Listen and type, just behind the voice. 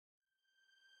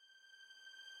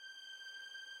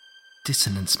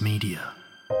Dissonance Media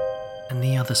and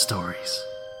the Other Stories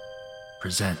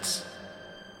presents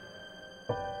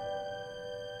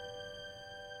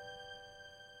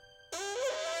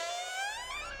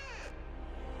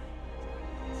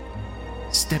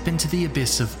Step into the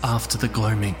abyss of After the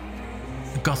Gloaming,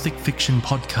 a gothic fiction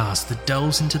podcast that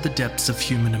delves into the depths of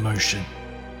human emotion.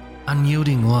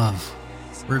 Unyielding love,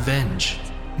 revenge,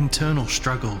 internal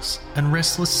struggles, and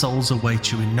restless souls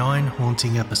await you in 9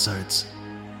 haunting episodes,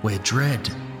 where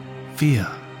dread, fear,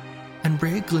 and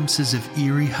rare glimpses of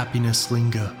eerie happiness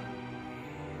linger.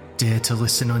 Dare to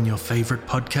listen on your favourite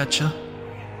podcatcher?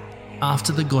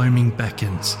 After the Gloaming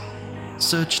beckons.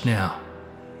 Search now,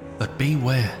 but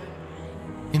beware.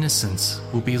 Innocence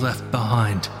will be left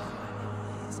behind.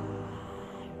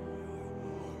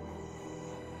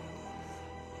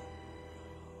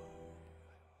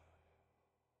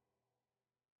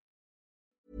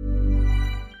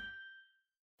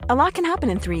 A lot can happen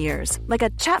in 3 years, like a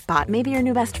chatbot may be your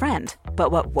new best friend.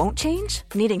 But what won't change?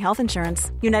 Needing health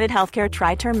insurance. United Healthcare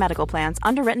Tri-Term Medical Plans,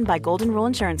 underwritten by Golden Rule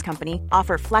Insurance Company,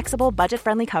 offer flexible,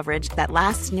 budget-friendly coverage that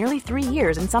lasts nearly 3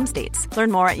 years in some states.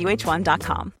 Learn more at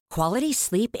uh1.com. Quality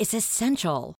sleep is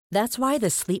essential. That's why the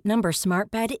Sleep Number Smart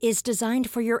Bed is designed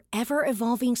for your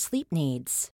ever-evolving sleep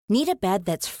needs. Need a bed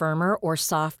that's firmer or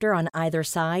softer on either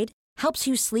side? Helps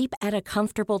you sleep at a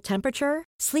comfortable temperature?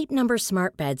 Sleep Number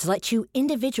Smart Beds let you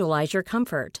individualize your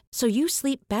comfort, so you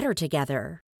sleep better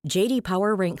together. J.D.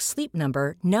 Power ranks Sleep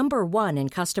Number number 1 in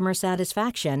customer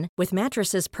satisfaction with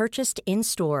mattresses purchased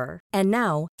in-store. And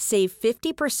now, save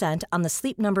 50% on the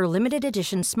Sleep Number Limited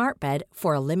Edition Smart Bed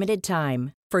for a limited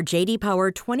time. For J.D.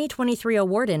 Power 2023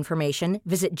 award information,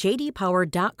 visit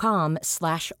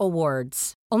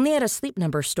jdpower.com/awards. Only at a Sleep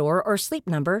Number store or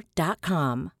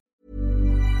sleepnumber.com.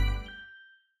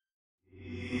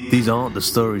 These aren't the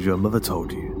stories your mother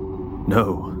told you.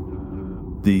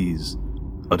 No, these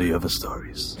are the other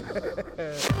stories.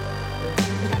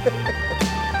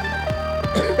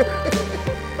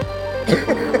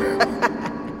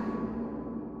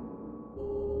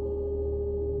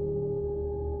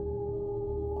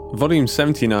 Volume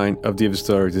 79 of The Other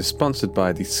Stories is sponsored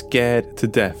by the Scared to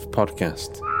Death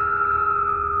podcast.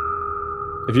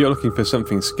 If you're looking for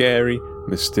something scary,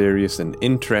 mysterious and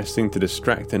interesting to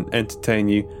distract and entertain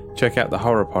you, check out the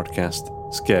horror podcast,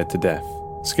 Scared to Death.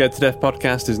 Scared to Death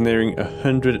podcast is nearing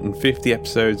 150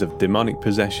 episodes of demonic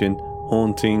possession,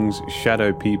 hauntings,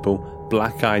 shadow people,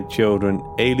 black-eyed children,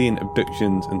 alien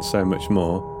abductions and so much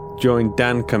more. Join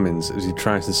Dan Cummins as he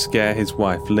tries to scare his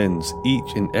wife Linz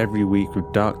each and every week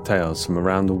with dark tales from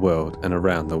around the world and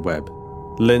around the web.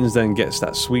 Linz then gets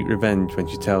that sweet revenge when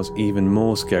she tells even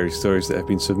more scary stories that have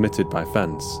been submitted by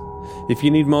fans. If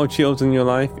you need more chills in your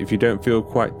life, if you don't feel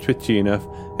quite twitchy enough,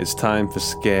 it's time for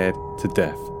Scared to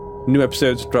Death. New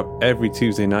episodes drop every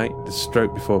Tuesday night, the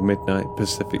stroke before midnight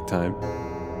Pacific time.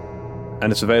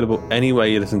 And it's available anywhere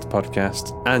you listen to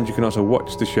podcasts, and you can also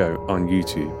watch the show on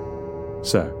YouTube.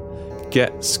 So,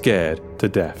 get scared to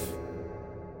death.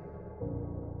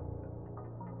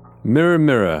 Mirror,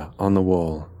 mirror on the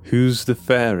wall, who's the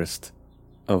fairest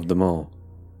of them all?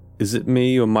 Is it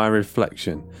me or my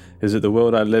reflection? Is it the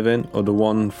world I live in or the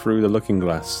one through the looking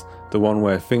glass? The one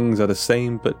where things are the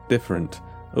same but different,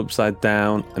 upside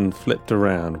down and flipped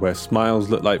around, where smiles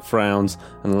look like frowns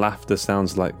and laughter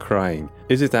sounds like crying?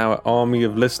 Is it our army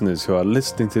of listeners who are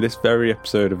listening to this very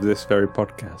episode of this very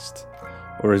podcast?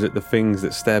 Or is it the things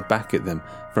that stare back at them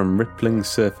from rippling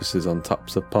surfaces on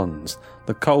tops of ponds,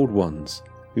 the cold ones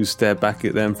who stare back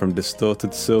at them from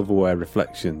distorted silverware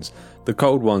reflections, the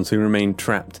cold ones who remain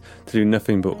trapped to do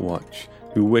nothing but watch,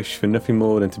 who wish for nothing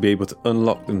more than to be able to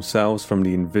unlock themselves from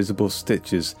the invisible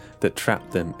stitches that trap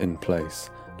them in place,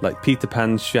 like Peter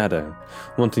Pan's shadow,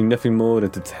 wanting nothing more than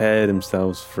to tear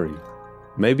themselves free.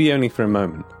 Maybe only for a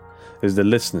moment, as the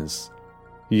listeners,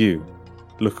 you,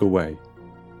 look away.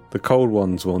 The cold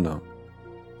ones will not.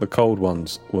 The cold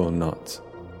ones will not.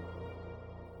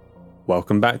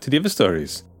 Welcome back to The Other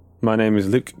Stories. My name is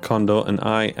Luke Condor and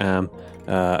I am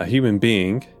a human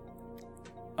being.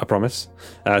 I promise.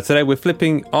 Today we're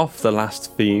flipping off the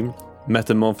last theme,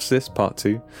 Metamorphosis Part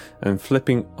 2, and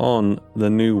flipping on the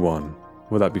new one.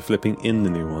 Will that be flipping in the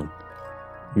new one?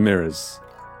 Mirrors.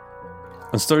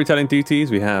 On storytelling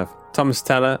duties we have Thomas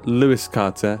Teller, Lewis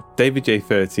Carter, David J.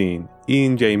 13,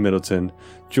 Ian J. Middleton,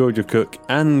 Georgia Cook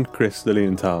and Chris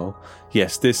Lilienthal.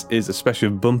 Yes, this is a special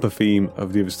bumper theme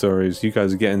of The Other Stories. You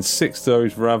guys are getting 6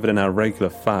 stories rather than our regular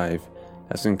 5.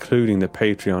 That's including the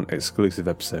Patreon exclusive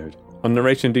episode. On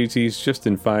narration duties,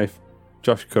 Justin Fife,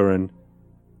 Josh Curran,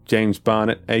 James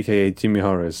Barnett aka Jimmy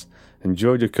Horrors, and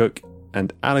Georgia Cook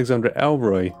and Alexandra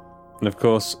Elroy. And of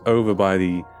course, over by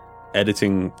the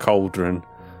editing cauldron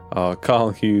are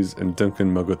Carl Hughes and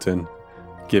Duncan Muggleton,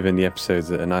 giving the episodes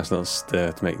a nice little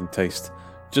stir to make them taste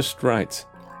just right.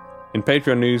 In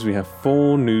Patreon news, we have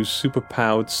 4 new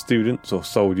super-powered students or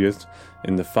soldiers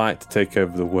in the fight to take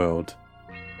over the world.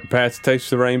 Prepare to taste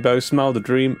the rainbow, smell the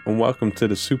dream, and welcome to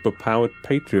the super-powered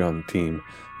Patreon team.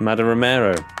 Madame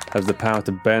Romero has the power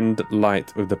to bend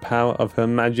light with the power of her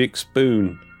magic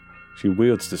spoon. She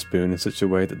wields the spoon in such a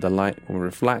way that the light will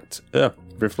reflect, that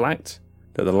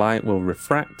the light will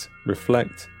refract,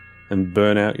 reflect, and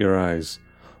burn out your eyes.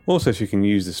 Also, she can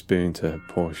use the spoon to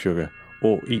pour sugar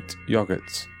or eat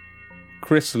yogurts.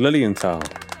 Chris Lilienthal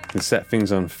can set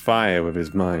things on fire with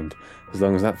his mind, as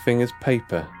long as that thing is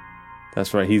paper.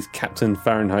 That's right, he's Captain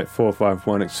Fahrenheit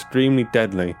 451, extremely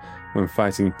deadly when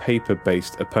fighting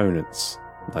paper-based opponents,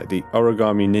 like the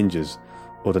Origami Ninjas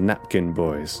or the Napkin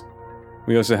Boys.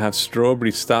 We also have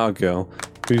Strawberry Stargirl,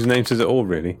 whose name says it all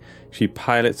really. She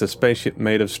pilots a spaceship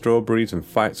made of strawberries and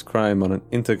fights crime on an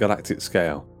intergalactic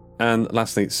scale. And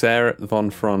lastly, Sarah von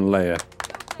Fron Leia.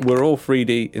 We're all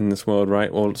 3D in this world,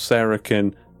 right? Well, Sarah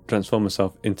can transform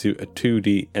herself into a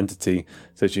 2D entity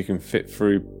so she can fit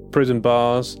through prison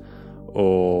bars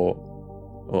or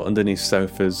underneath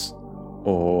sofas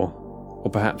or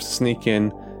perhaps sneak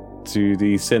in to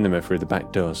the cinema through the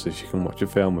back door so she can watch a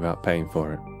film without paying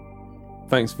for it.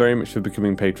 Thanks very much for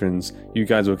becoming patrons. You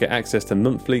guys will get access to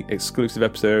monthly exclusive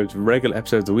episodes, regular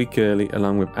episodes a week early,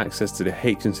 along with access to the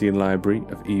H&C library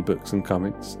of ebooks and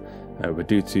comics. We're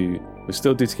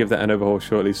still due to give that an overhaul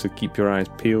shortly, so keep your eyes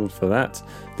peeled for that.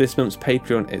 This month's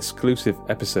Patreon exclusive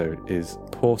episode is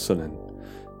Porcelain.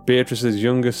 Beatrice's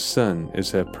youngest son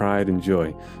is her pride and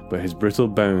joy, but his brittle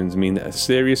bones mean that a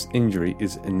serious injury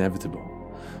is inevitable.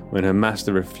 When her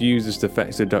master refuses to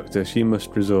fetch the doctor, she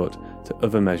must resort to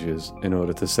other measures in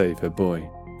order to save her boy.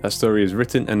 That story is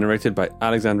written and narrated by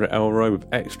Alexandra Elroy with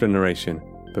extra narration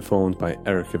performed by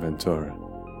Erica Ventura.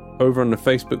 Over on the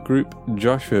Facebook group,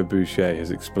 Joshua Boucher has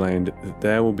explained that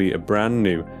there will be a brand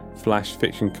new flash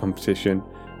fiction competition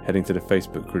heading to the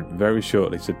Facebook group very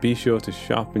shortly, so be sure to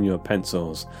sharpen your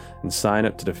pencils and sign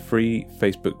up to the free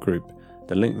Facebook group.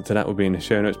 The link to that will be in the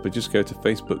show notes, but just go to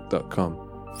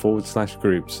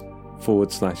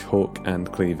facebook.com/groups/Hawk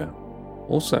and Cleaver.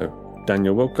 Also,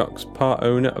 Daniel Wilcox, part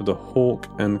owner of the Hawk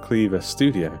and Cleaver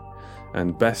studio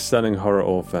and best-selling horror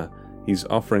author, he's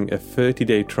offering a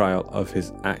 30-day trial of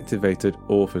his Activated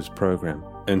Authors program.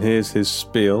 And here's his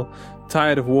spiel.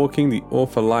 Tired of walking the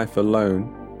author life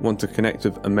alone? Want to connect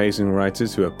with amazing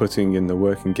writers who are putting in the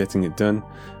work and getting it done?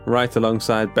 Write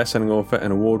alongside best-selling author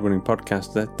and award-winning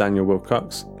podcaster Daniel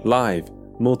Wilcox, live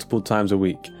multiple times a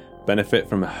week. Benefit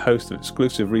from a host of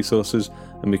exclusive resources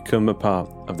and become a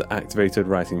part of the Activated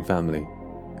Writing family.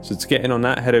 So to get in on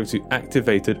that, head over to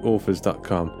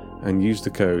activatedauthors.com and use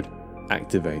the code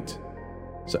ACTIVATE.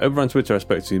 So over on Twitter, I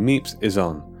spoke to Meeps is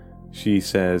on. She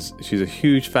says she's a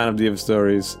huge fan of the other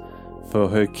stories. For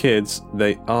her kids,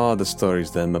 they are the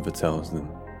stories their mother tells them.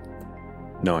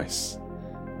 Nice.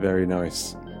 Very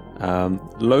nice.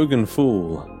 Logan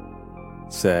Fool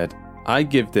said, I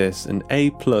give this an A+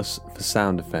 for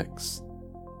sound effects.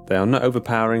 They are not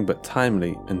overpowering but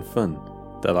timely and fun.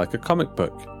 They're like a comic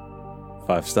book.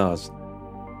 5 stars.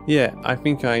 Yeah, I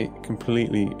think I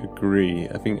completely agree.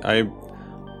 I think I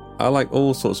like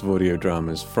all sorts of audio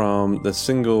dramas, from the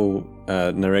single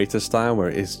narrator style where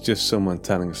it's just someone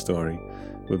telling a story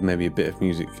with maybe a bit of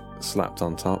music slapped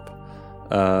on top,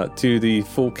 to the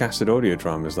full casted audio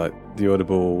dramas like the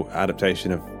Audible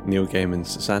adaptation of Neil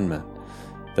Gaiman's Sandman.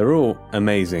 They're all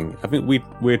amazing. I think we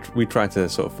try to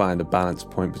sort of find a balance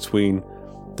point between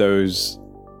those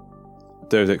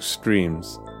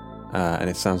extremes, and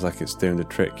it sounds like it's doing the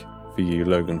trick for you,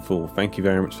 Logan Fool. Thank you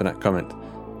very much for that comment.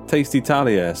 Tasty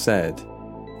Talia said,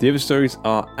 the other stories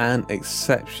are an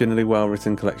exceptionally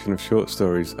well-written collection of short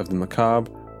stories of the macabre,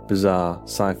 bizarre,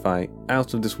 sci-fi,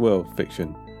 out-of-this-world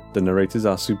fiction. The narrators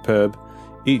are superb.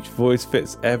 Each voice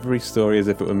fits every story as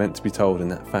if it were meant to be told in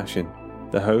that fashion.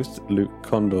 The host, Luke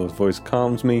Condor's voice,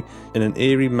 calms me in an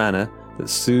eerie manner that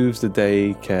soothes the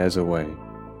day's cares away.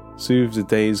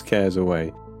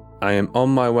 I am on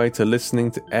my way to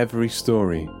listening to every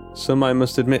story. Some, I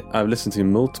must admit, I've listened to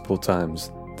multiple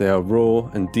times. They are raw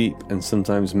and deep and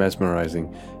sometimes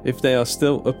mesmerizing. If they are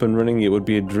still up and running, it would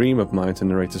be a dream of mine to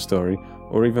narrate a story,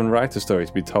 or even write a story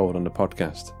to be told on the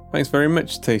podcast. Thanks very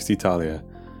much, Tasty Talia.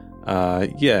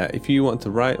 If you want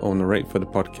to write or narrate for the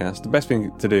podcast, the best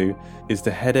thing to do is to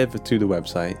head over to the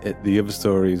website at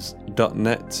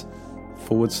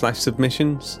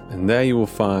theotherstories.net/submissions, and there you will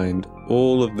find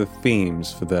all of the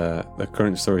themes for the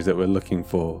current stories that we're looking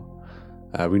for.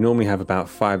 We normally have about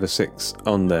 5 or 6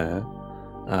 on there,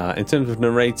 In terms of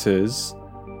narrators,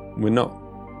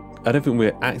 I don't think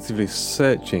we're actively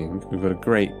searching. We've got a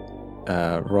great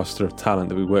roster of talent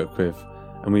that we work with,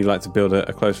 and we like to build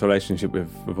a close relationship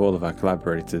with all of our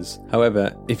collaborators.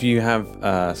 However, if you have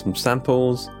some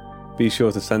samples, be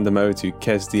sure to send them over to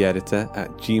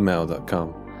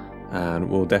kestheeditor@gmail.com, and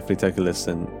we'll definitely take a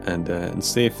listen and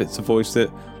see if it's a voice that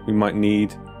we might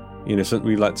need.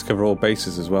 We like to cover all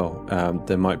bases as well.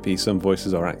 There might be some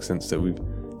voices or accents that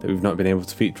we've not been able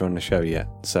to feature on the show yet.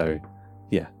 So,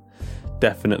 yeah,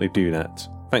 definitely do that.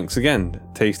 Thanks again,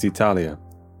 Tasty Talia.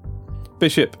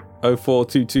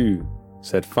 Bishop0422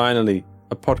 said, finally,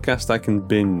 a podcast I can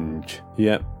binge.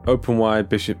 Yep, open wide,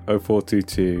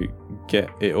 Bishop0422. Get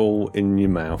it all in your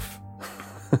mouth.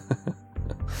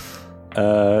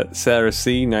 Sarah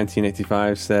C,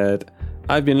 1985 said,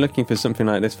 I've been looking for something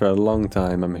like this for a long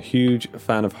time. I'm a huge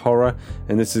fan of horror,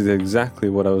 and this is exactly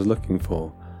what I was looking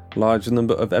for. Large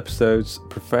number of episodes,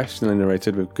 professionally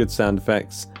narrated with good sound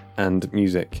effects and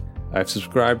music. I've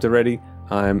subscribed already.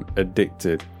 I'm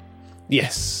addicted.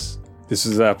 Yes! This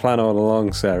is our plan all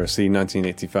along, Sarah C,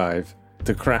 1985.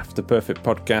 To craft the perfect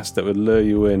podcast that would lure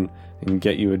you in and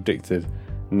get you addicted.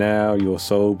 Now your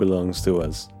soul belongs to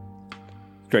us.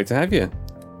 Great to have you.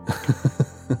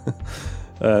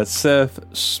 Surf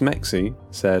Smexy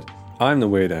said, I'm the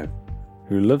weirdo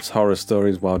who loves horror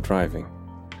stories while driving,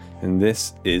 and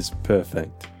this is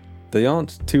perfect. They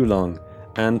aren't too long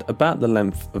and about the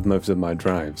length of most of my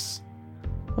drives.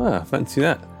 Fancy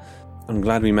that. I'm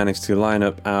glad we managed to line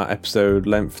up our episode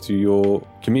length to your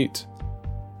commute.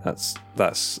 That's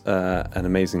an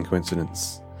amazing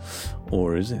coincidence.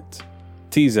 Or is it?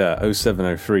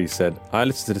 Teaser0703 said, I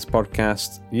listen to this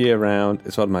podcast year round.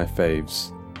 It's one of my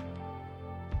faves.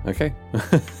 Okay.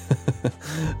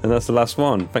 And that's the last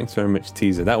one. Thanks very much,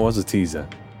 Teaser. That was a teaser.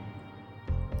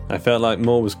 I felt like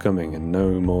more was coming and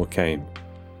no more came.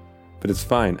 But it's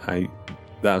fine.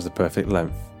 That was the perfect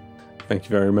length. Thank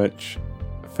you very much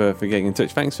for getting in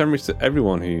touch. Thanks very much to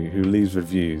everyone who leaves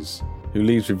reviews. Who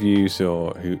leaves reviews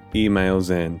or who emails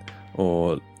in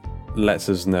or lets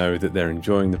us know that they're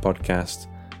enjoying the podcast.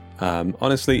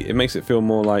 Honestly, it makes it feel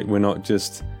more like we're not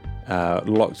just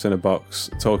locked in a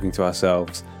box talking to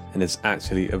ourselves, and it's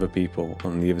actually other people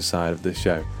on the other side of the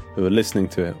show who are listening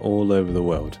to it all over the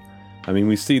world. I mean,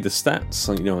 we see the stats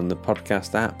on the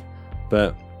podcast app,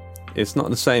 but it's not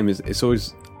the same. It's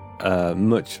always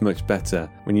much, much better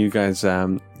when you guys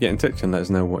get in touch and let us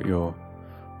know what your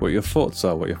thoughts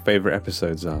are, what your favourite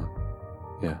episodes are.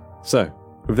 Yeah. So,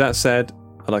 with that said,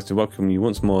 I'd like to welcome you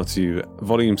once more to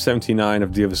volume 79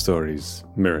 of The Other Stories,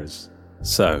 Mirrors.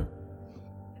 So,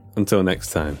 until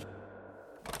next time.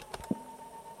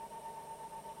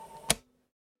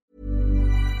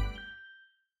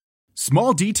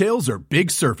 Small details are big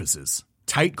surfaces.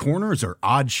 Tight corners are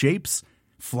odd shapes.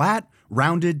 Flat,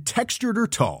 rounded, textured, or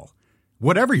tall.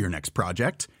 Whatever your next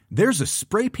project, there's a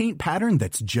spray paint pattern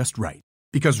that's just right.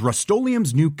 Because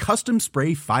Rust-Oleum's new Custom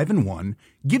Spray 5-in-1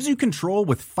 gives you control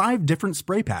with 5 different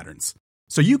spray patterns.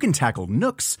 So you can tackle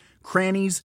nooks,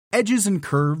 crannies, edges, and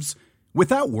curves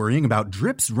without worrying about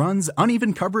drips, runs,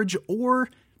 uneven coverage, or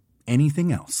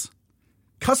anything else.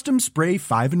 Custom Spray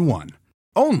 5-in-1.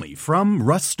 Only from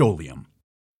Rust-Oleum.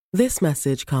 This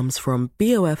message comes from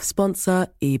BOF sponsor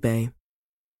eBay.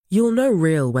 You'll know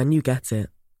real when you get it.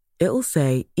 It'll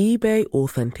say eBay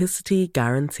Authenticity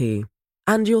Guarantee.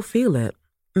 And you'll feel it.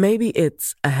 Maybe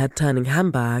it's a head-turning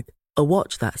handbag, a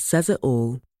watch that says it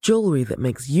all, jewelry that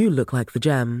makes you look like the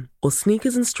gem, or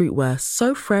sneakers and streetwear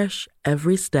so fresh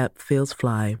every step feels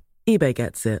fly. eBay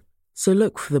gets it. So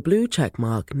look for the blue check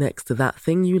mark next to that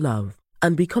thing you love.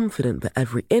 And be confident that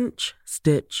every inch,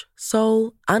 stitch,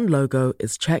 sole, and logo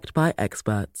is checked by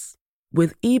experts.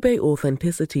 With eBay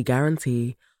Authenticity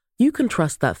Guarantee, you can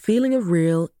trust that feeling of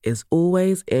real is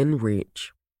always in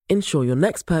reach. Ensure your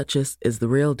next purchase is the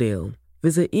real deal.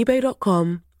 Visit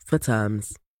eBay.com for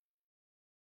terms.